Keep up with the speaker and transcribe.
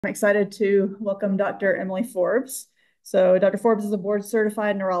I'm excited to welcome Dr. Emily Forbes. So Dr. Forbes is a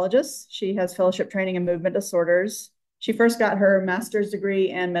board-certified neurologist. She has fellowship training in movement disorders. She first got her master's degree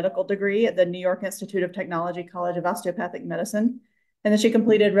and medical degree at the New York Institute of Technology College of Osteopathic Medicine. And then she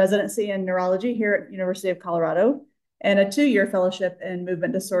completed residency in neurology here at University of Colorado and a 2-year fellowship in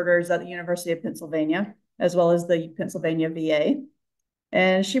movement disorders at the University of Pennsylvania, as well as the Pennsylvania VA.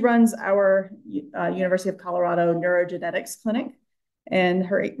 And she runs our University of Colorado neurogenetics clinic. And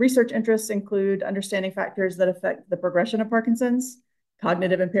her research interests include understanding factors that affect the progression of Parkinson's,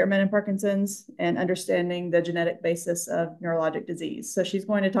 cognitive impairment in Parkinson's, and understanding the genetic basis of neurologic disease. So she's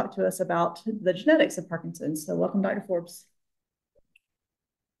going to talk to us about the genetics of Parkinson's. So welcome, Dr. Forbes.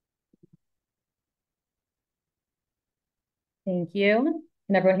 Thank you.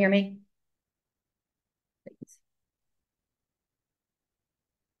 Can everyone hear me? Great.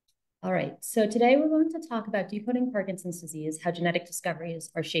 All right, so today we're going to talk about decoding Parkinson's disease, how genetic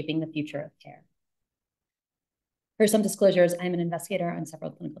discoveries are shaping the future of care. For some disclosures, I'm an investigator on several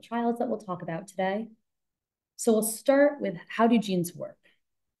clinical trials that we'll talk about today. So we'll start with, how do genes work?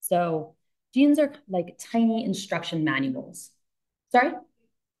 So genes are like tiny instruction manuals. Sorry?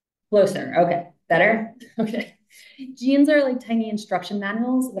 Closer, okay, better? Okay. Genes are like tiny instruction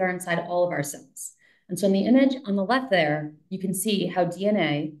manuals that are inside all of our cells. And so in the image on the left there, you can see how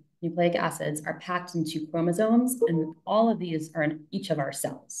DNA, nucleic acids, are packed into chromosomes, and all of these are in each of our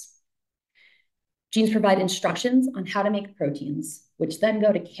cells. Genes provide instructions on how to make proteins, which then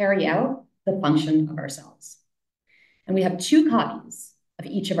go to carry out the function of our cells. And we have 2 copies of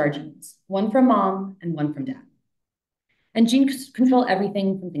each of our genes, one from mom and one from dad. And genes control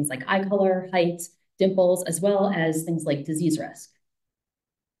everything from things like eye color, height, dimples, as well as things like disease risk.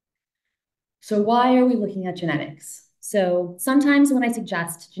 So why are we looking at genetics? So sometimes when I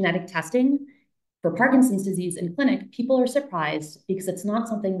suggest genetic testing for Parkinson's disease in clinic, people are surprised because it's not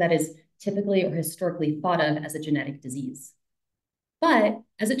something that is typically or historically thought of as a genetic disease. But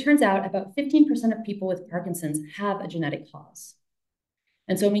as it turns out, about 15% of people with Parkinson's have a genetic cause.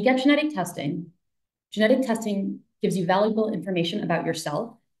 And so when we get genetic testing gives you valuable information about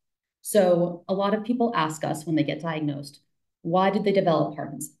yourself. So a lot of people ask us when they get diagnosed, why did they develop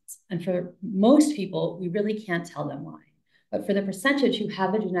Parkinson's? And for most people, we really can't tell them why. But for the percentage who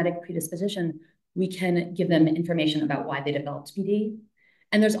have a genetic predisposition, we can give them information about why they developed PD.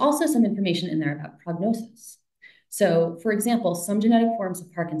 And there's also some information in there about prognosis. So for example, some genetic forms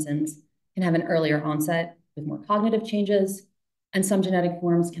of Parkinson's can have an earlier onset with more cognitive changes, and some genetic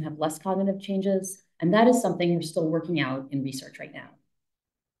forms can have less cognitive changes. And that is something we're still working out in research right now.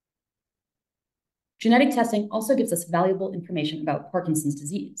 Genetic testing also gives us valuable information about Parkinson's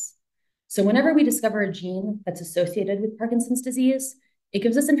disease. So whenever we discover a gene that's associated with Parkinson's disease, it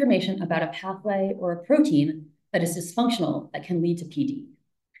gives us information about a pathway or a protein that is dysfunctional that can lead to PD.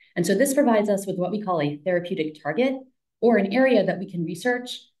 And so this provides us with what we call a therapeutic target, or an area that we can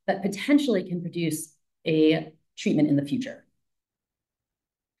research that potentially can produce a treatment in the future.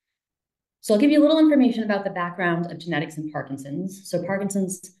 So I'll give you a little information about the background of genetics in Parkinson's. So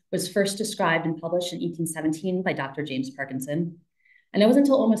Parkinson's was first described and published in 1817 by Dr. James Parkinson. And it wasn't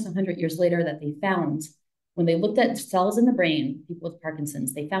until almost 100 years later that they found, when they looked at cells in the brain, people with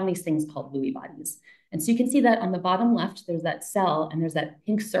Parkinson's, they found these things called Lewy bodies. And so you can see that on the bottom left, there's that cell and there's that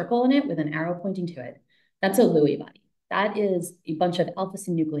pink circle in it with an arrow pointing to it. That's a Lewy body. That is a bunch of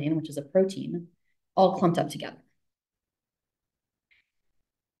alpha-synuclein, which is a protein, all clumped up together.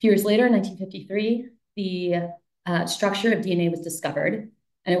 A few years later, in 1953, the structure of DNA was discovered.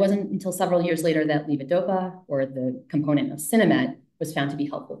 And it wasn't until several years later that levodopa, or the component of Cinnamate, was found to be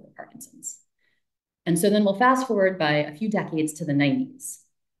helpful for Parkinson's. And so then we'll fast forward by a few decades to the 90s.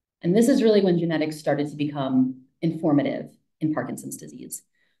 And this is really when genetics started to become informative in Parkinson's disease.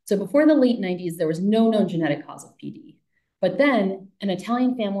 So before the late 90s, there was no known genetic cause of PD. But then an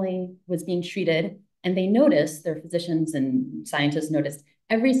Italian family was being treated, and they noticed, their physicians and scientists noticed,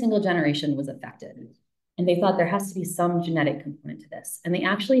 every single generation was affected. And they thought there has to be some genetic component to this. And they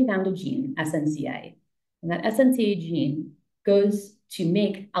actually found a gene, SNCA. And that SNCA gene goes to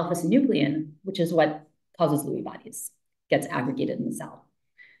make alpha-synuclein, which is what causes Lewy bodies, gets aggregated in the cell.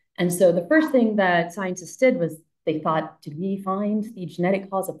 And so the first thing that scientists did was they thought, did we find the genetic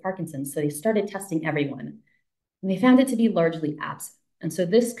cause of Parkinson's? So they started testing everyone. And they found it to be largely absent. And so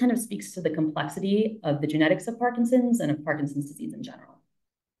this kind of speaks to the complexity of the genetics of Parkinson's and of Parkinson's disease in general.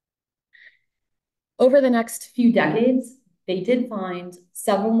 Over the next few decades, they did find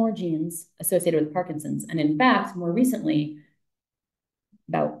several more genes associated with Parkinson's. And in fact, more recently,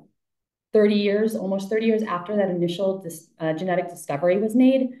 about 30 years, almost 30 years after that initial genetic discovery was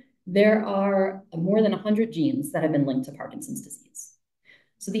made, there are more than 100 genes that have been linked to Parkinson's disease.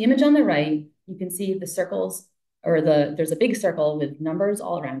 So the image on the right, you can see the circles, or there's a big circle with numbers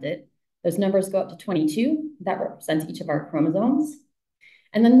all around it. Those numbers go up to 22. That represents each of our chromosomes.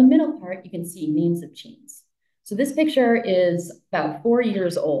 And then in the middle part, you can see names of genes. So this picture is about 4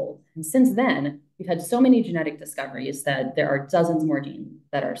 years old. And since then, we've had so many genetic discoveries that there are dozens more genes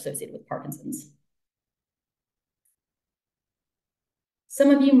that are associated with Parkinson's. Some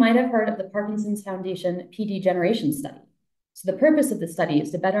of you might have heard of the Parkinson's Foundation PD generation study. So the purpose of the study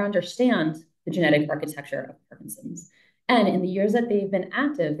is to better understand the genetic architecture of Parkinson's. And in the years that they've been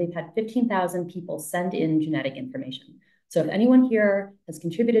active, they've had 15,000 people send in genetic information. So if anyone here has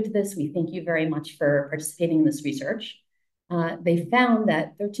contributed to this, we thank you very much for participating in this research. They found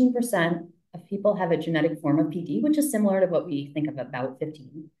that 13% of people have a genetic form of PD, which is similar to what we think of about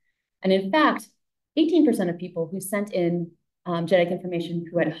 15. And in fact, 18% of people who sent in genetic information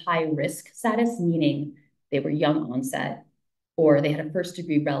who had high risk status, meaning they were young onset, or they had a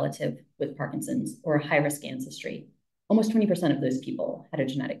first-degree relative with Parkinson's or a high-risk ancestry. Almost 20% of those people had a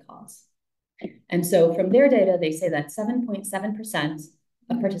genetic cause. And so from their data, they say that 7.7%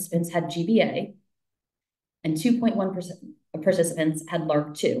 of participants had GBA and 2.1% of participants had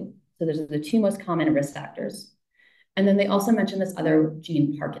LRRK2. So those are the two most common risk factors. And then they also mentioned this other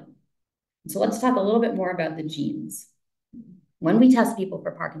gene, Parkin. So let's talk a little bit more about the genes. When we test people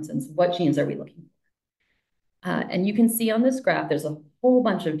for Parkinson's, what genes are we looking for? And you can see on this graph, there's a whole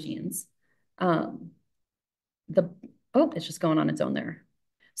bunch of genes. It's just going on its own there.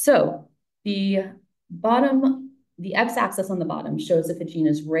 So the x-axis on the bottom shows if a gene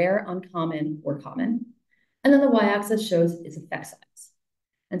is rare, uncommon, or common. And then the y-axis shows its effect size.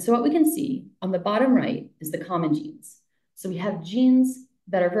 And so what we can see on the bottom right is the common genes. So we have genes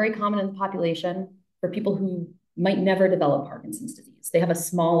that are very common in the population for people who might never develop Parkinson's disease. They have a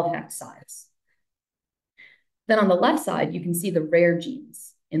small effect size. Then on the left side, you can see the rare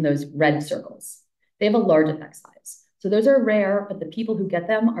genes in those red circles. They have a large effect size. So those are rare, but the people who get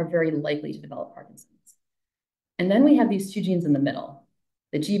them are very likely to develop Parkinson's. And then we have these two genes in the middle,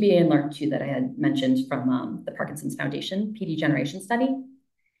 the GBA and LRRK2 that I had mentioned from the Parkinson's Foundation PD generation study.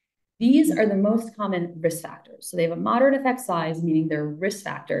 These are the most common risk factors. So they have a moderate effect size, meaning they're risk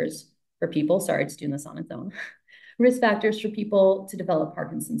factors for people, sorry, it's doing this on its own, risk factors for people to develop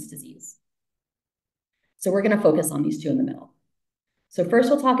Parkinson's disease. So we're going to focus on these two in the middle. So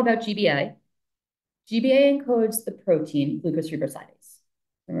first we'll talk about GBA. GBA encodes the protein glucocerebrosidase.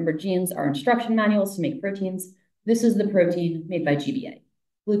 Remember, genes are instruction manuals to make proteins. This is the protein made by GBA,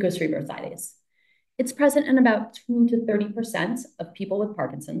 glucocerebrosidase. It's present in about 2 to 30% of people with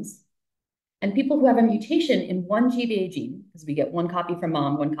Parkinson's. And people who have a mutation in one GBA gene, because we get one copy from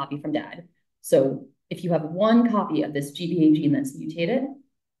mom, one copy from dad. So if you have one copy of this GBA gene that's mutated,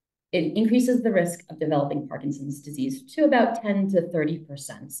 it increases the risk of developing Parkinson's disease to about 10 to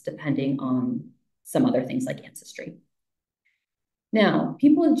 30%, depending on some other things like ancestry. Now,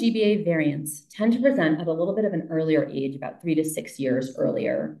 people with GBA variants tend to present at a little bit of an earlier age, about 3 to 6 years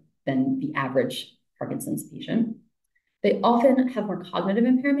earlier than the average Parkinson's patient. They often have more cognitive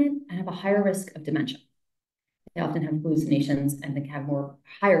impairment and have a higher risk of dementia. They often have hallucinations and they have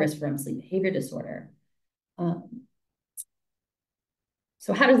higher risk for sleep behavior disorder.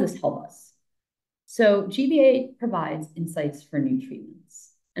 So how does this help us? So GBA provides insights for new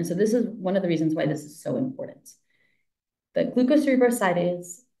treatments. And so this is one of the reasons why this is so important. The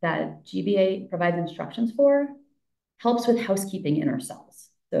glucocerebrosidase that GBA provides instructions for helps with housekeeping in our cells.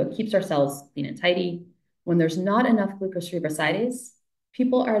 So it keeps our cells clean and tidy. When there's not enough glucocerebrosidase,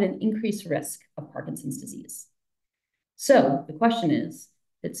 people are at an increased risk of Parkinson's disease. So the question is,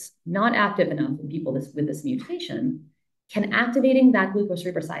 it's not active enough in people with this mutation. Can activating that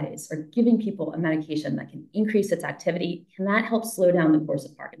glucocerebrosidase or giving people a medication that can increase its activity, can that help slow down the course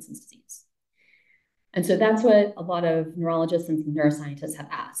of Parkinson's disease? And so that's what a lot of neurologists and neuroscientists have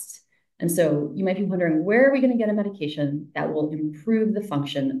asked. And so you might be wondering, where are we going to get a medication that will improve the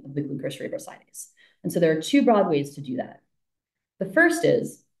function of the glucocerebrosidase? And so there are two broad ways to do that. The first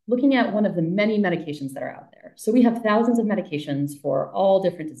is looking at one of the many medications that are out there. So we have thousands of medications for all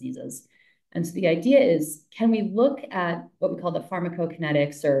different diseases. And so the idea is, can we look at what we call the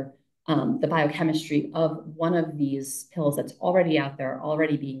pharmacokinetics or the biochemistry of one of these pills that's already out there,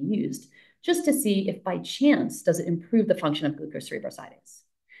 already being used, just to see if by chance, does it improve the function of glucocerebrosidase?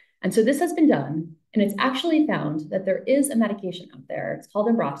 And so this has been done, and it's actually found that there is a medication out there. It's called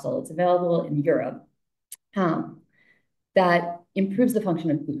Ambroxol. It's available in Europe that improves the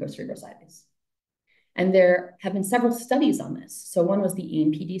function of glucocerebrosidase. And there have been several studies on this. So one was the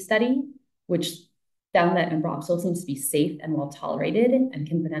AIM-PD study, which found that Ambroxol seems to be safe and well tolerated and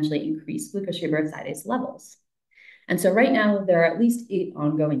can potentially increase glucocerebrosidase levels. And so right now, there are at least 8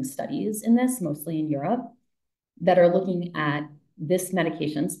 ongoing studies in this, mostly in Europe, that are looking at this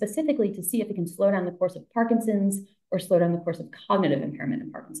medication specifically to see if it can slow down the course of Parkinson's or slow down the course of cognitive impairment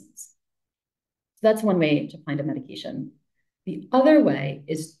in Parkinson's. So that's one way to find a medication. The other way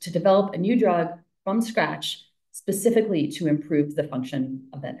is to develop a new drug from scratch specifically to improve the function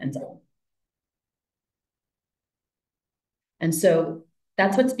of that enzyme. And so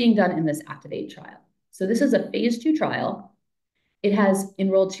that's what's being done in this Activate trial. So this is a phase 2 trial. It has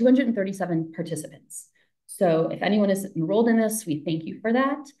enrolled 237 participants. So if anyone is enrolled in this, we thank you for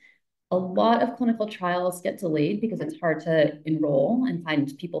that. A lot of clinical trials get delayed because it's hard to enroll and find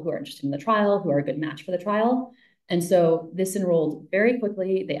people who are interested in the trial, who are a good match for the trial. And so this enrolled very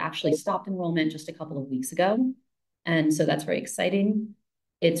quickly. They actually stopped enrollment just a couple of weeks ago. And so that's very exciting.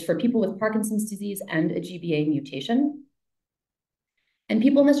 It's for people with Parkinson's disease and a GBA mutation. And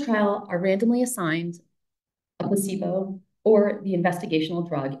people in this trial are randomly assigned a placebo or the investigational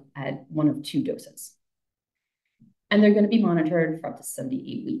drug at one of 2 doses. And they're going to be monitored for up to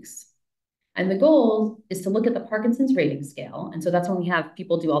 78 weeks. And the goal is to look at the Parkinson's rating scale. And so that's when we have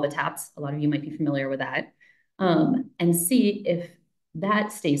people do all the taps. A lot of you might be familiar with that. And see if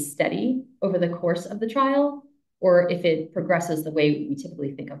that stays steady over the course of the trial, or if it progresses the way we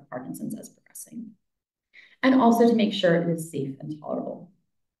typically think of Parkinson's as progressing. And also to make sure it is safe and tolerable.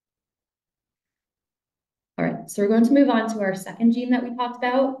 All right, so we're going to move on to our second gene that we talked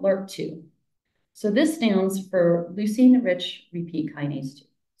about, LRRK2. So this stands for leucine-rich repeat kinase 2.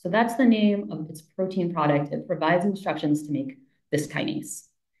 So that's the name of its protein product. It provides instructions to make this kinase.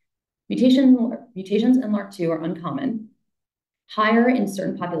 Mutations in LRRK2 are uncommon, higher in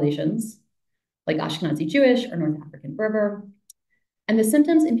certain populations, like Ashkenazi Jewish or North African Berber. And the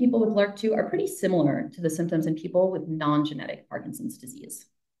symptoms in people with LRRK2 are pretty similar to the symptoms in people with non-genetic Parkinson's disease.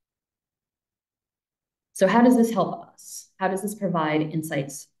 So how does this help us? How does this provide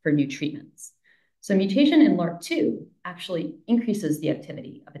insights for new treatments? So mutation in LRRK2 actually increases the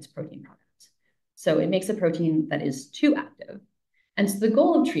activity of its protein product. So it makes a protein that is too active. And so the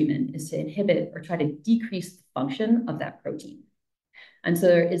goal of treatment is to inhibit or try to decrease the function of that protein. And so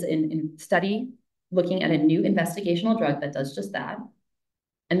there is a study looking at a new investigational drug that does just that.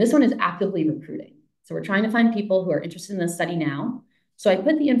 And this one is actively recruiting. So we're trying to find people who are interested in this study now. So I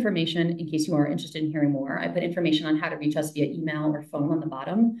put the information, in case you are interested in hearing more, I put information on how to reach us via email or phone on the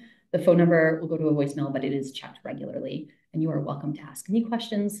bottom. The phone number will go to a voicemail, but it is checked regularly. And you are welcome to ask me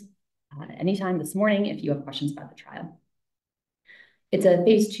questions anytime this morning if you have questions about the trial. It's a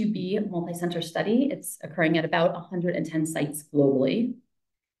phase 2B multi-center study. It's occurring at about 110 sites globally.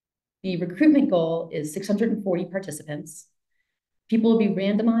 The recruitment goal is 640 participants. People will be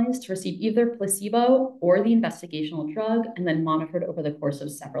randomized to receive either placebo or the investigational drug and then monitored over the course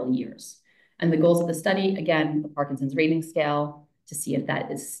of several years. And the goals of the study, again, the Parkinson's rating scale, to see if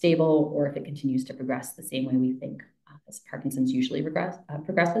that is stable or if it continues to progress the same way we think as Parkinson's usually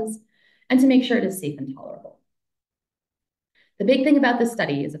progresses, and to make sure it is safe and tolerable. The big thing about this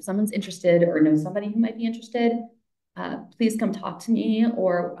study is if someone's interested or knows somebody who might be interested, please come talk to me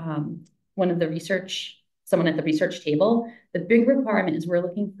or someone at the research table. The big requirement is we're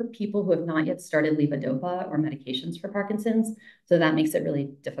looking for people who have not yet started levodopa or medications for Parkinson's, so that makes it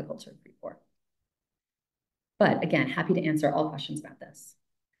really difficult to recruit for. But again, happy to answer all questions about this.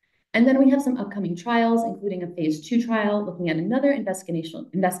 And then we have some upcoming trials, including a phase 2 trial looking at another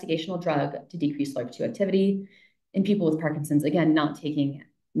investigational drug to decrease LRRK2 activity in people with Parkinson's, again, not taking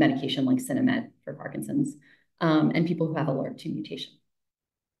medication like Sinemet for Parkinson's, and people who have a LRRK2 mutation.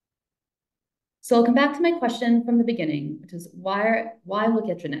 So I'll come back to my question from the beginning, which is why look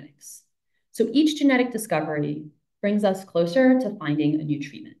at genetics? So each genetic discovery brings us closer to finding a new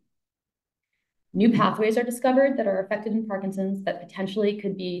treatment. New pathways are discovered that are affected in Parkinson's that potentially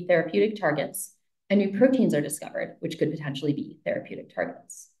could be therapeutic targets, and new proteins are discovered, which could potentially be therapeutic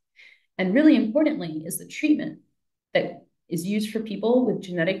targets. And really importantly is the treatment that is used for people with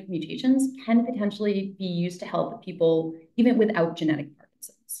genetic mutations can potentially be used to help people even without genetic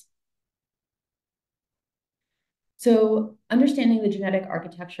Parkinson's. So understanding the genetic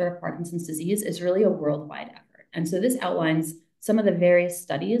architecture of Parkinson's disease is really a worldwide effort. And so this outlines some of the various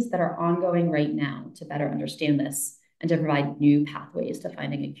studies that are ongoing right now to better understand this and to provide new pathways to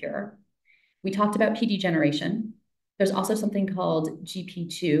finding a cure. We talked about PD generation. There's also something called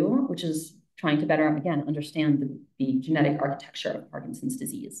GP2, which is trying to better, again, understand the genetic architecture of Parkinson's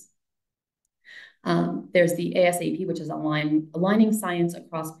disease. There's the ASAP, which is aligning science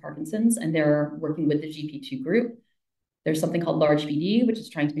across Parkinson's, and they're working with the GP2 group. There's something called large PD, which is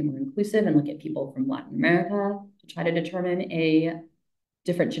trying to be more inclusive and look at people from Latin America to try to determine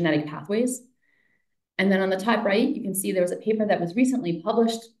different genetic pathways. And then on the top right, you can see there was a paper that was recently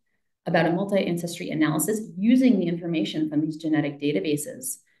published about a multi-ancestry analysis using the information from these genetic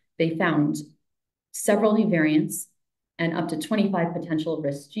databases. They found several new variants and up to 25 potential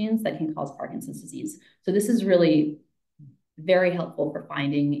risk genes that can cause Parkinson's disease. So this is really very helpful for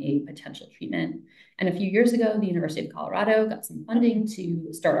finding a potential treatment. And a few years ago, the University of Colorado got some funding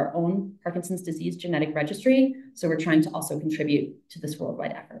to start our own Parkinson's disease genetic registry. So we're trying to also contribute to this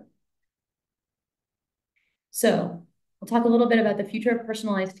worldwide effort. So we'll talk a little bit about the future of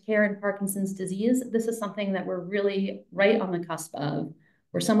personalized care in Parkinson's disease. This is something that we're really right on the cusp of,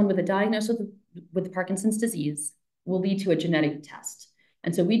 where someone with a diagnosis with Parkinson's disease will lead to a genetic test.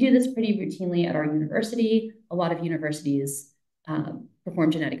 And so we do this pretty routinely at our university. A lot of universities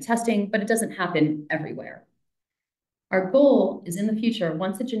perform genetic testing, but it doesn't happen everywhere. Our goal is in the future,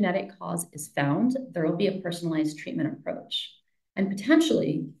 once a genetic cause is found, there will be a personalized treatment approach. And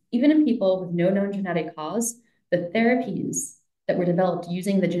potentially, even in people with no known genetic cause, the therapies that were developed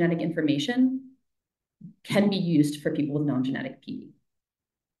using the genetic information can be used for people with known genetic PD.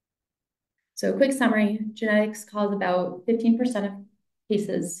 So a quick summary, genetics cause about 15% of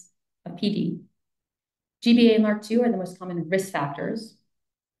cases of PD. GBA and LRRK2 are the most common risk factors.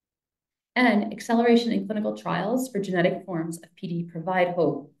 And acceleration in clinical trials for genetic forms of PD provide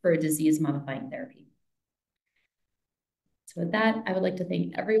hope for a disease-modifying therapy. So with that, I would like to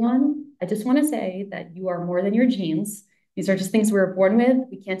thank everyone. I just want to say that you are more than your genes. These are just things we were born with.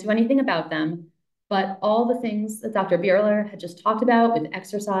 We can't do anything about them. But all the things that Dr. Bierler had just talked about with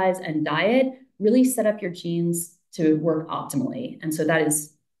exercise and diet really set up your genes to work optimally. And so that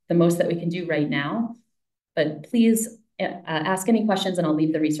is the most that we can do right now. But please ask any questions and I'll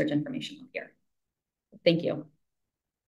leave the research information up here. Thank you.